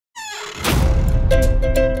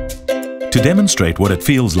To demonstrate what it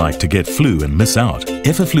feels like to get flu and miss out,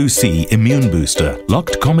 Efferflu C Immune Booster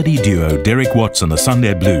locked comedy duo Derek Watts and the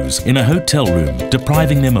Sunday Blues in a hotel room,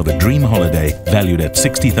 depriving them of a dream holiday valued at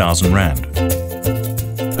 60,000 Rand.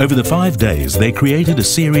 Over the 5 days, they created a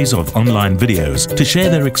series of online videos to share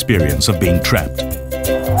their experience of being trapped.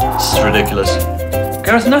 This is ridiculous.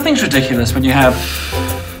 Gareth, nothing's ridiculous when you have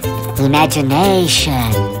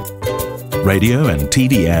imagination. Radio and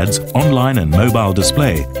TV ads, online and mobile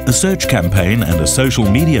display, a search campaign and a social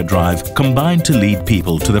media drive combined to lead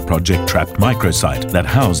people to the Project Trapped microsite that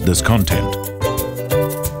housed this content.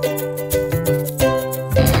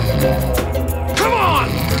 Come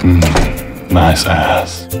on! Nice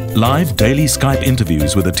ass. Live daily Skype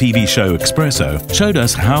interviews with the TV show Expresso showed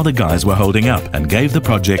us how the guys were holding up and gave the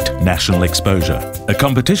project national exposure. A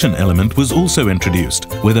competition element was also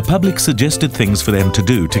introduced, where the public suggested things for them to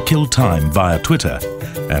do to kill time via Twitter.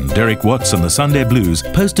 And Derek Watts and the Sunday Blues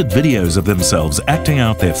posted videos of themselves acting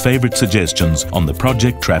out their favorite suggestions on the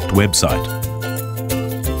Project Trapped website.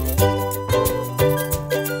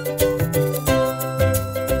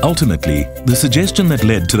 Ultimately, the suggestion that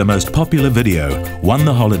led to the most popular video won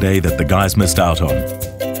the holiday that the guys missed out on.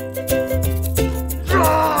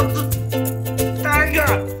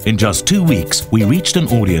 In just 2 weeks, we reached an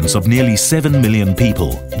audience of nearly 7 million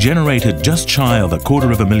people, generated just shy of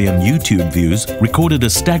 250,000 YouTube views, recorded a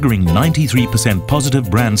staggering 93% positive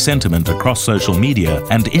brand sentiment across social media,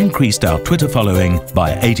 and increased our Twitter following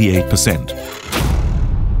by 88%.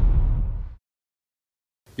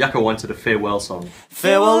 Yucca wanted a farewell song.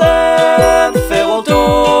 Farewell land, farewell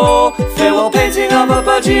door, farewell painting of a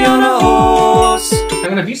budgie on a horse.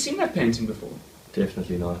 Hang on, have you seen that painting before?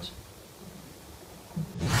 Definitely not.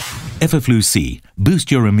 Efferflu C. Boost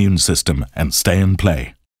your immune system and stay in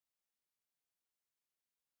play.